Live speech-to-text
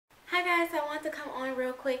Hi guys, I want to come on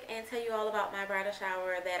real quick and tell you all about my bridal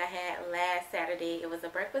shower that I had last Saturday. It was a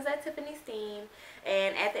breakfast at Tiffany's theme,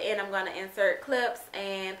 and at the end I'm going to insert clips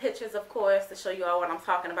and pictures, of course, to show you all what I'm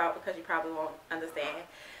talking about because you probably won't understand.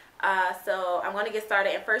 So I'm going to get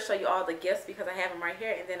started and first show you all the gifts because I have them right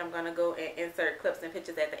here, and then I'm going to go and insert clips and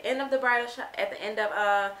pictures at the end of the bridal at the end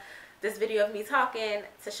of this video of me talking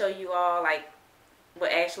to show you all like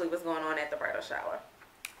what actually was going on at the bridal shower.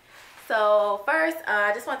 So first,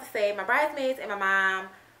 I just want to say my bridesmaids and my mom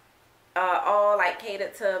all like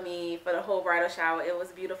catered to me for the whole bridal shower. It was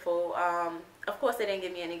beautiful. Of course, they didn't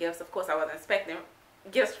give me any gifts. Of course, I wasn't expecting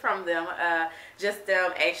gifts from them. Just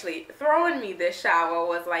them actually throwing me this shower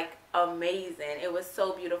was like amazing. It was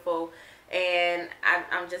so beautiful, and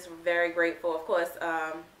I'm just very grateful. Of course,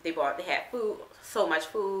 they had food, so much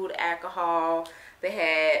food, alcohol. They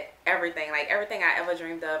had everything, like everything I ever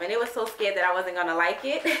dreamed of, and it was so scared that I wasn't gonna like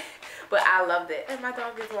it. But I loved it. And my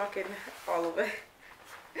dog is walking all over.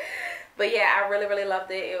 But yeah, I really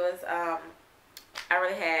loved it. It was I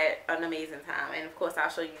really had an amazing time. And of course I'll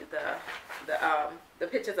show you the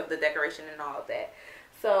pictures of the decoration and all of that.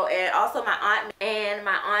 So, and also my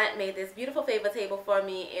aunt made this beautiful favor table for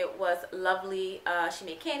me. It was lovely. She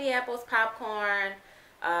made candy apples, popcorn,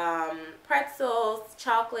 pretzels,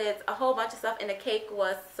 chocolates, a whole bunch of stuff, and the cake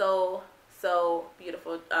was so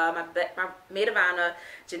beautiful. My maid of honor,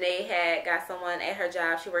 Janae, got someone at her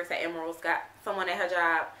job. She works at Emerald's. Got someone at her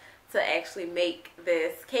job to actually make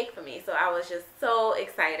this cake for me. So I was just so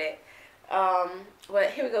excited. But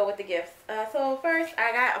here we go with the gifts. So first,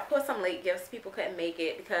 I got, of course, some late gifts. People couldn't make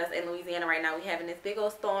it because in Louisiana right now we're having this big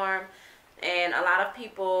old storm. And a lot of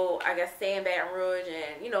people, I guess, stay in Baton Rouge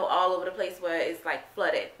and, you know, all over the place where it's like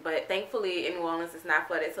flooded. But thankfully in New Orleans it's not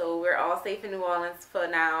flooded. So we're all safe in New Orleans for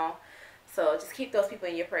now. So just keep those people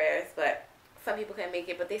in your prayers. But some people couldn't make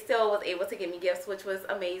it, but they still was able to give me gifts, which was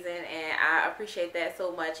amazing. And I appreciate that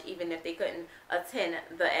so much, even if they couldn't attend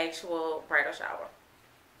the actual bridal shower.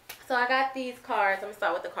 So I got these cards. I'm going to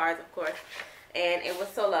start with the cards, of course. And it was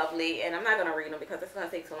so lovely. And I'm not going to read them because it's going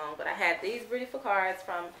to take too long. But I had these beautiful cards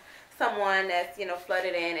from someone that's, you know,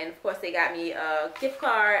 flooded in. And of course they got me a gift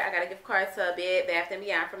card. I got a gift card to Bed Bath &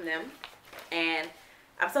 Beyond from them. And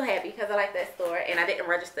I'm so happy because I like that store, and I didn't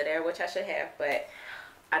register there, which I should have, but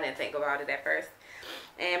I didn't think about it at first.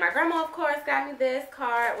 And my grandma, of course, got me this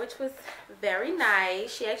card, which was very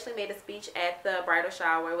nice. She actually made a speech at the bridal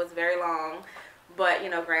shower. It was very long, but,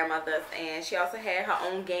 you know, grandmothers. And she also had her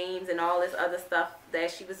own games and all this other stuff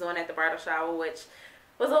that she was doing at the bridal shower, which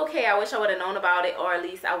was okay. I wish I would have known about it, or at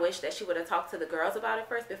least I wish that she would have talked to the girls about it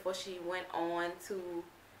first before she went on to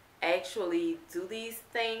actually do these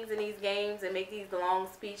things and these games and make these long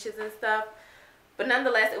speeches and stuff. But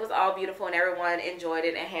nonetheless, it was all beautiful and everyone enjoyed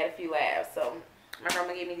it and had a few laughs. So my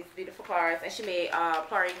grandma gave me these beautiful cards, and she made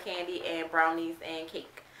pouring candy and brownies and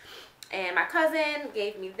cake. And my cousin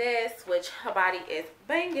gave me this, which her body is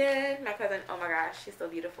banging. My cousin, oh my gosh, she's so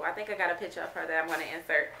beautiful. I think I got a picture of her that I'm going to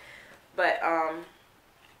insert. But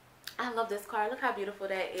I love this card. Look how beautiful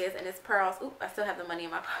that is. And it's pearls. Oop, I still have the money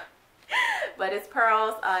in my pocket. But it's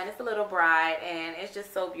pearls, and it's a little bride, and it's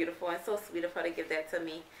just so beautiful and so sweet of her to give that to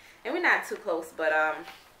me. And we're not too close, but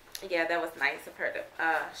yeah, that was nice of her to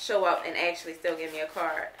show up and actually still give me a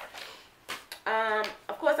card.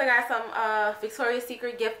 Of course, I got some Victoria's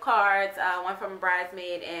Secret gift cards, one from a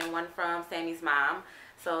bridesmaid and one from Sammy's mom.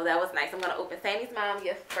 So that was nice. I'm going to open Sammy's mom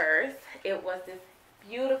gift first. It was this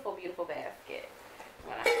beautiful basket.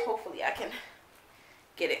 Hopefully I can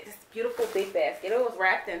get it. This beautiful big basket. It was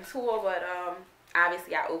wrapped in tulle, but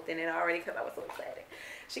obviously I opened it already because I was so excited.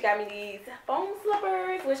 She got me these foam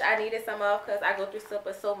slippers, which I needed some of because I go through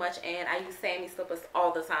slippers so much, and I use Sammy slippers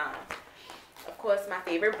all the time. Of course, my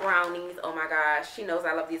favorite brownies. Oh my gosh, she knows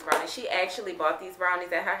I love these brownies. She actually bought these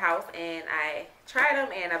brownies at her house, and I tried them,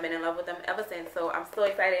 and I've been in love with them ever since. So I'm so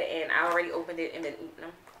excited, and I already opened it and been eating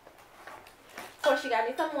them. Of course, she got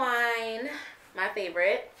me some wine, my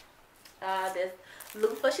favorite. This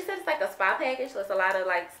loofah. She said it's like a spa package, so it's a lot of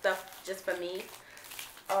like stuff just for me.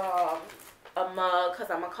 A mug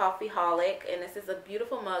because I'm a coffee holic, and this is a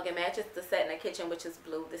beautiful mug. It matches the set in the kitchen, which is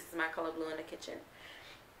blue. This is my color blue in the kitchen.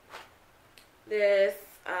 This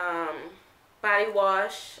body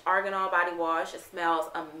wash, Arganol body wash. It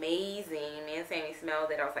smells amazing. Me and Sammy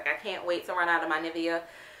smelled it. I was like, I can't wait to run out of my Nivea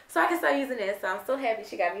so I can start using this. So I'm so happy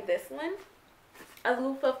she got me this one. A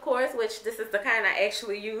loofah, of course, which this is the kind I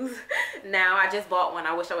actually use now. I just bought one.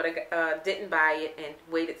 I wish I would have didn't buy it and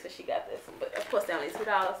waited till she got this one. But of course, they're only $2,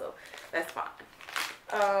 so that's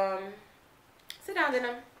fine. Sit down,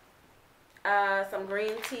 Denim. Some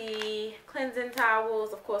green tea, cleansing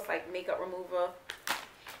towels, of course, like makeup remover.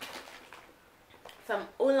 some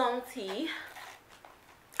oolong tea.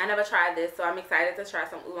 I never tried this, so I'm excited to try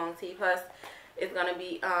some oolong tea. Plus, it's gonna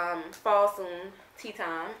be fall soon, tea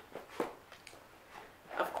time.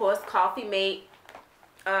 Of course, Coffee Mate,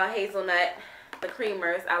 hazelnut, the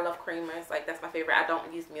creamers. I love creamers. Like, that's my favorite. I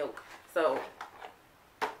don't use milk, so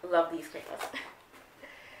love these creamers.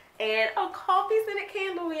 And a coffee scented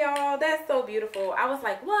candle, y'all. That's so beautiful. I was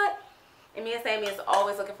like, what? And me and Sammy is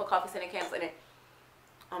always looking for coffee scented candles, and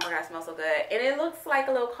oh my god, it smells so good. And it looks like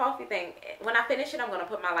a little coffee thing. When I finish it, I'm gonna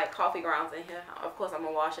put my like coffee grounds in here. Of course, I'm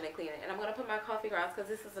gonna wash it and clean it, and I'm gonna put my coffee grounds because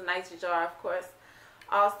this is a nice jar, of course,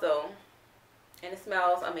 also. And it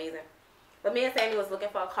smells amazing. But me and Sammy was looking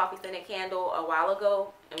for a coffee scented candle a while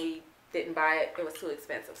ago, and we didn't buy it. It was too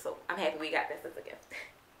expensive, so I'm happy we got this as a gift.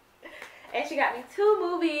 And she got me 2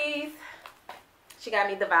 movies. She got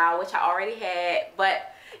me The Vow, which I already had,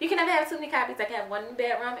 but you can never have too many copies. I can have one in the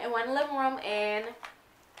bedroom and one in the living room, and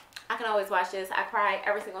I can always watch this. I cry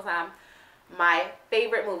every single time. My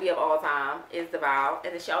favorite movie of all time is The Vow.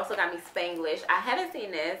 And then she also got me Spanglish. I haven't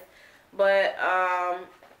seen this, but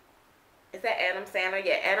is that Adam Sandler?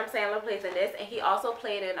 Yeah, Adam Sandler plays in this, and he also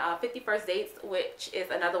played in 50 First Dates, which is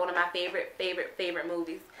another one of my favorite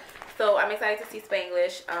movies. So I'm excited to see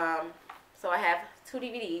Spanglish. So I have 2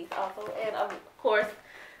 DVDs also, and of course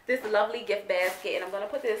this lovely gift basket, and I'm gonna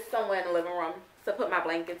put this somewhere in the living room to put my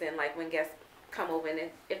blankets in, like when guests come over, and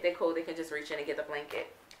if they're cold they can just reach in and get the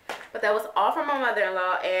blanket. But that was all from my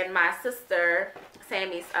mother-in-law and my sister,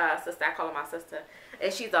 Sammy's sister. I call her my sister,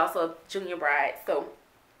 and she's also a junior bride. So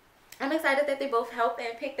I'm excited that they both helped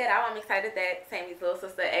and picked that out. I'm excited that Sammy's little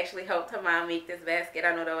sister actually helped her mom make this basket.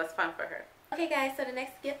 I know that was fun for her. Okay guys, so the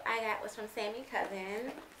next gift I got was from Sammy's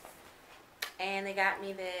cousin, and they got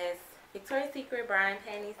me this Victoria's Secret bra and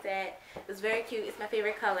panty set. It was very cute. It's my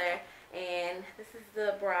favorite color. And this is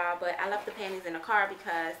the bra, but I left the panties in the car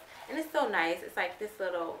because, and it's so nice. It's like this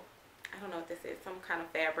little, I don't know what this is, some kind of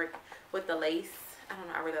fabric with the lace. I don't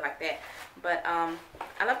know, I really like that. But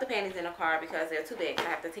I left the panties in the car because they're too big. I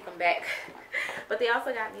have to take them back. But they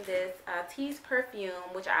also got me this Tease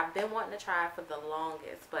perfume, which I've been wanting to try for the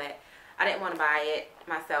longest, but I didn't want to buy it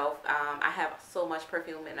myself. I have so much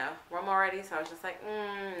perfume in the room already, so I was just like,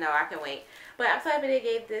 no, I can wait. But I'm so happy they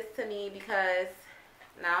gave this to me because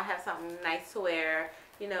now I have something nice to wear.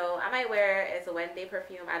 You know, I might wear it as a wedding day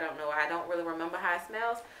perfume. I don't know. I don't really remember how it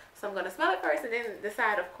smells. So I'm going to smell it first and then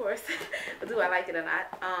decide, of course, do I like it or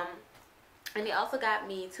not. And they also got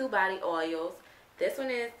me 2 body oils. This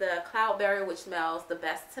one is the Cloudberry, which smells the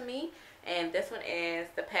best to me. And this one is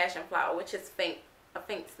the Passion Flower, which is a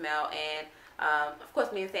faint smell. And, of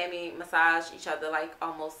course, me and Sammy massage each other like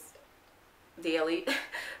almost daily.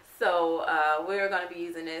 So we're going to be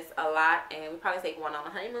using this a lot, and we probably take one on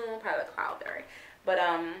the honeymoon, probably the Cloudberry. But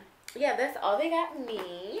yeah, that's all they got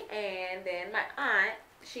me. And then my aunt,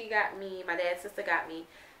 she got me, my dad's sister got me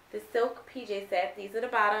the silk PJ set. These are the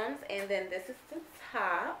bottoms, and then this is the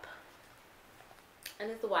top,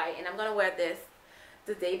 and it's white. And I'm going to wear this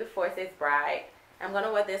the day before. It says bride. I'm going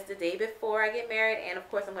to wear this the day before I get married, and of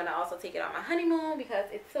course I'm going to also take it on my honeymoon because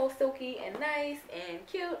it's so silky and nice and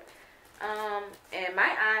cute. And my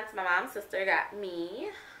aunt, my mom's sister, got me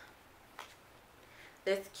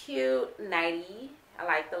this cute nightie. I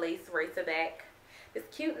like the lace racer back. This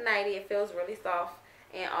cute nightie. It feels really soft.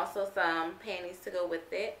 And also some panties to go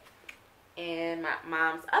with it. And my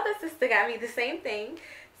mom's other sister got me the same thing.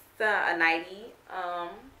 It's a nightie.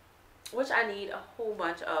 Which I need a whole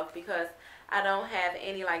bunch of because I don't have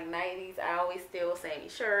any like nighties. I always steal Sammy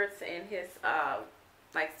shirts and his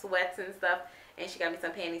like sweats and stuff. And she got me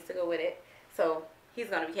some panties to go with it. So he's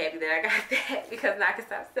going to be happy that I got that because now I can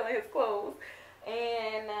stop stealing his clothes.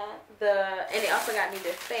 And they also got me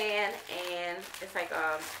this fan, and it's like one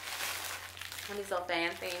of these little fan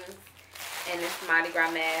things. And this Mardi Gras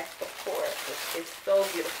mask, of course, which is so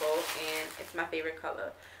beautiful, and it's my favorite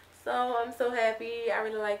color. So I'm so happy. I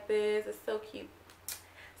really like this. It's so cute.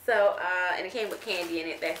 So and it came with candy in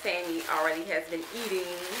it that Sammy already has been eating.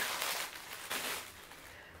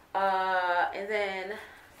 And then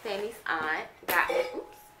Sammy's aunt got me,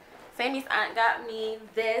 Sammy's aunt got me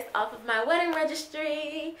this off of my wedding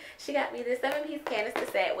registry. She got me this 7-piece canister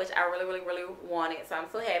set, which I really wanted. So I'm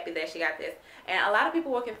so happy that she got this. And a lot of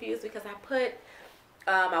people were confused because I put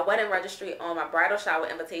my wedding registry on my bridal shower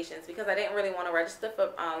invitations because I didn't really want to register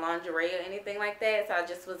for lingerie or anything like that. So I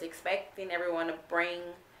just was expecting everyone to bring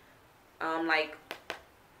like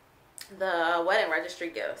the wedding registry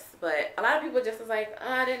gifts, but a lot of people just was like,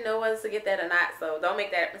 oh, I didn't know whether to get that or not. So don't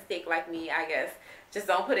make that mistake like me, I guess. Just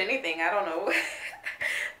don't put anything. I don't know,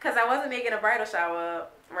 because I wasn't making a bridal shower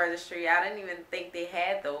registry. I didn't even think they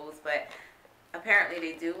had those, but apparently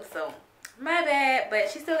they do. So My bad, but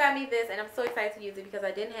she still got me this, and I'm so excited to use it because I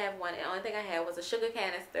didn't have one. And the only thing I had was a sugar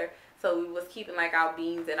canister, so we was keeping like our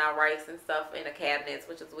beans and our rice and stuff in the cabinets,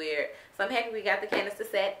 which is weird. So I'm happy we got the canister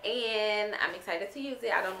set, and I'm excited to use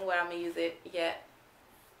it. I don't know what I'm gonna use it yet.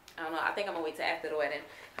 I don't know. I think I'm gonna wait till after the wedding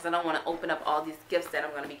because I don't want to open up all these gifts that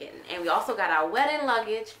I'm gonna be getting. And we also got our wedding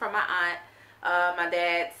luggage from my aunt, my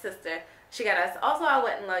dad's sister. She got us also our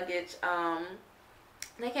wedding luggage.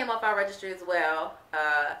 They came off our registry as well.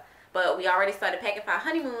 But we already started packing for our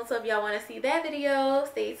honeymoon, so if y'all want to see that video,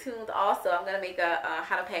 stay tuned. Also, I'm going to make a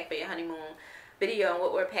how to pack for your honeymoon video on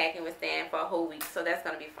what we're packing with Stan for a whole week, so that's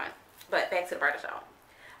going to be fun. But back to the bridal shower.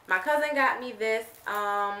 My cousin got me this,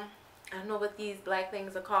 I don't know what these black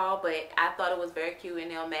things are called, but I thought it was very cute, and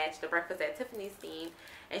they'll match the Breakfast at Tiffany's theme.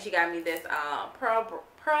 And she got me this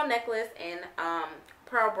pearl necklace and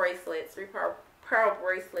pearl bracelets, 3 pearl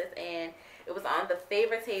bracelets, and it was on the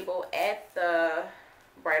favor table at the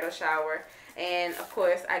bridal shower, and of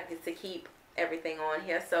course I get to keep everything on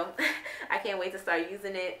here, so I can't wait to start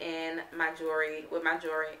using it in my jewelry,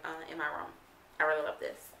 in my room. I really love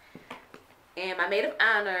this. And my maid of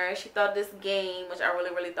honor, she thought this game, which I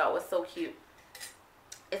really thought was so cute.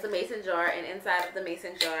 It's a mason jar, and inside of the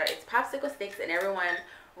mason jar it's popsicle sticks, and everyone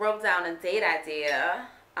wrote down a date idea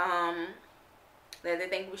that they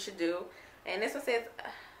think we should do, and this one says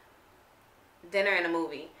dinner and a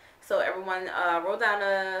movie. So everyone wrote down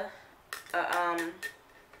a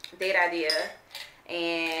date idea,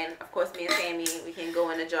 and of course me and Sammy, we can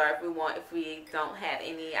go in the jar if we want, if we don't have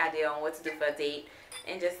any idea on what to do for a date,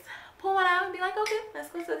 and just pull one out and be like, okay,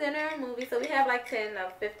 let's go to dinner and movie. So we have like 10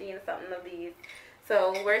 or 15 or something of these,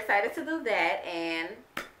 so we're excited to do that. And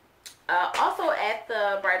also at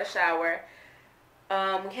the bridal shower,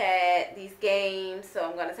 we had these games, so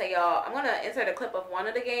I'm going to tell y'all, I'm going to insert a clip of one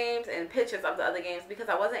of the games and pictures of the other games, because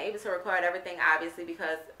I wasn't able to record everything, obviously,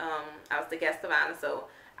 because I was the guest of honor, so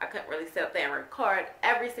I couldn't really sit up there and record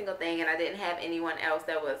every single thing, and I didn't have anyone else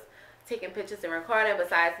that was taking pictures and recording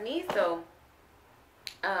besides me, so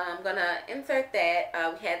I'm going to insert that.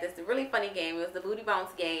 We had this really funny game. It was the booty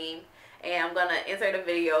bounce game, and I'm going to insert a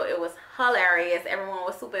video. It was hilarious. Everyone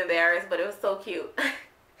was super embarrassed, but it was so cute.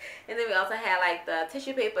 And then we also had like the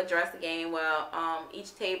tissue paper dress game where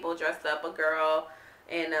each table dressed up a girl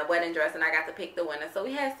in a wedding dress, and I got to pick the winner. So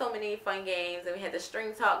we had so many fun games. And we had the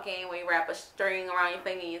string talk game where you wrap a string around your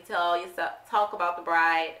finger and you talk about the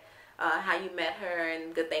bride, how you met her,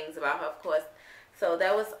 and good things about her, of course. So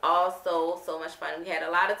that was also so much fun. We had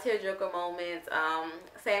a lot of tearjerker moments.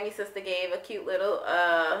 Sammy's sister gave a cute little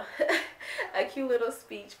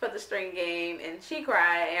speech for the string game, and she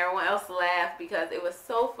cried, and everyone else laughed because it was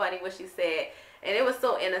so funny what she said, and it was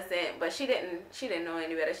so innocent. But she didn't know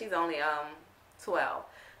any better. She's only 12.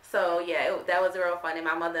 So yeah, that was real funny.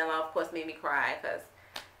 My mother-in-law, of course, made me cry because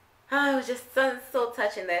it was just so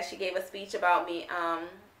touching that she gave a speech about me,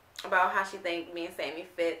 about how she think me and Sammy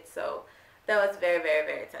fit. So that was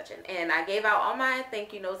very touching. And I gave out all my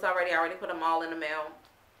thank you notes already. I already put them all in the mail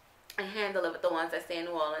and hand delivered the ones that stay in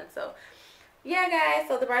New Orleans. So yeah, guys,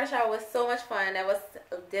 so the bridal shower was so much fun. That was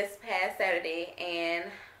this past Saturday,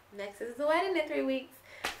 and next is the wedding in 3 weeks.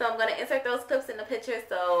 So I'm going to insert those clips in the picture,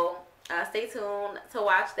 so stay tuned to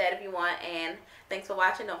watch that if you want. And thanks for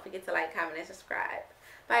watching. Don't forget to like, comment, and subscribe.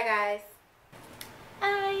 Bye, guys.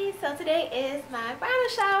 Hi, so today is my bridal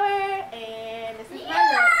shower, and this is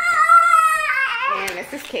my look. And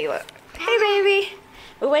this is Kayla. Hey, baby.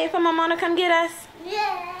 We're waiting for my mom to come get us.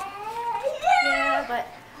 Yeah, but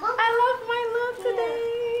I love my look today.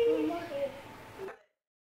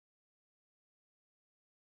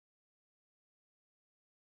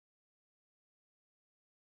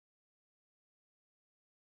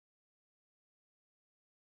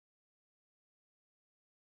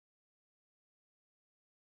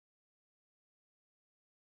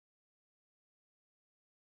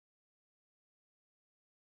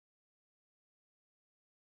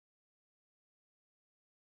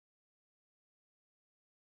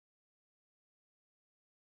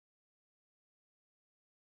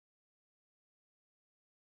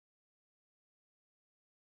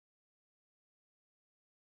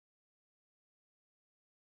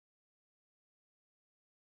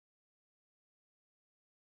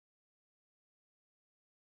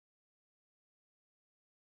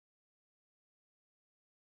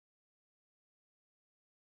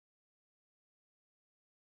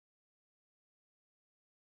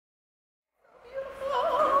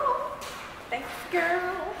 Thanks,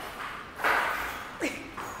 girl.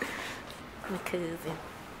 My cousin.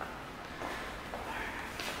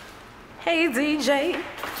 Hey, DJ,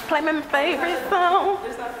 play my favorite song.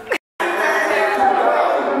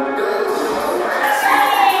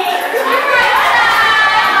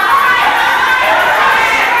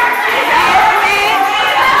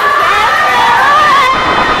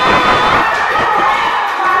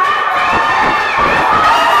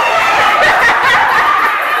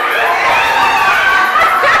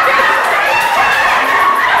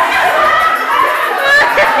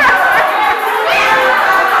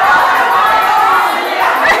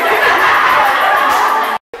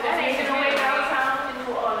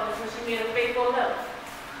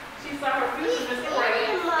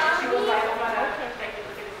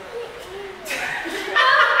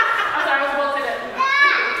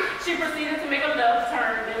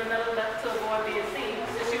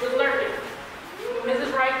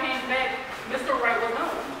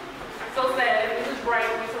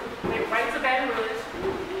 right to Baton Rouge.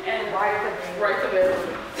 And Right to Baton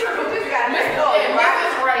Rouge.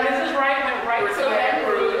 Mrs. Wright went right to Baton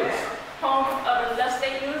Rouge, home of Love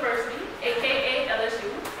State University, aka LSU,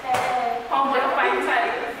 home of the Fighting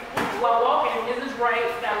Tigers. While walking, Mrs. Wright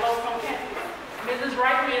got lost on campus. Mrs.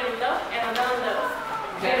 Wright made a left and another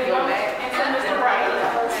left. Then one into Mr. Wright.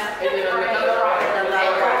 When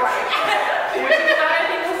she started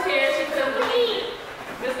he was scared, she couldn't believe it.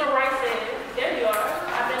 Mr. Wright said, "There you are.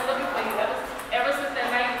 I've been looking for you ever since that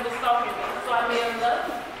night you was stalking me. So I made a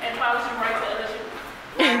left and followed you right to LSU."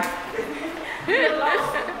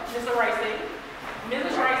 Mr. Wright said.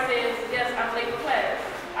 Mrs. Wright says, "Yes, I'm late for class.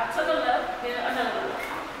 I took a left, then another left."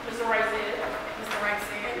 Mr. Wright said. Mr. Wright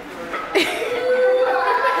said.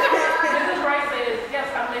 Mrs. Wright says, "Yes,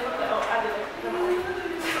 I'm late for class." Oh, I did it.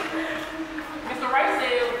 Mr. Wright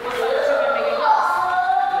said, "What's up? You can make a left."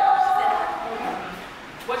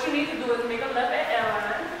 What you need to do is make a left at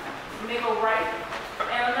Airline, make a right,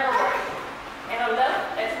 and another right, and a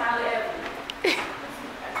left at Smiley Avenue.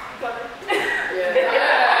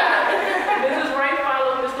 Mrs. Wright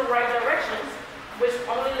followed Mr. Wright's directions, which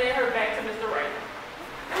only led her back to Mr. Wright.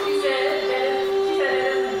 She said that is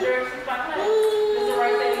the direction to my class. Mr.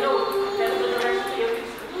 Wright said, "No, that is the direction to your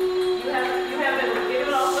future. You have been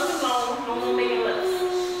giving off for too long, no more making left."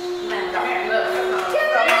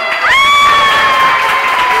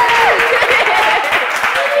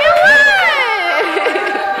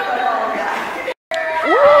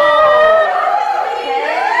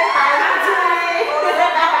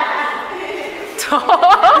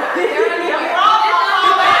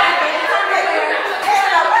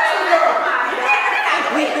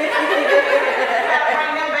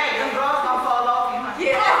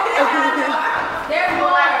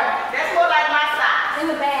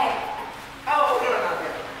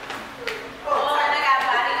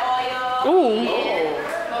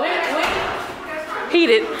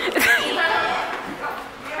 Heated.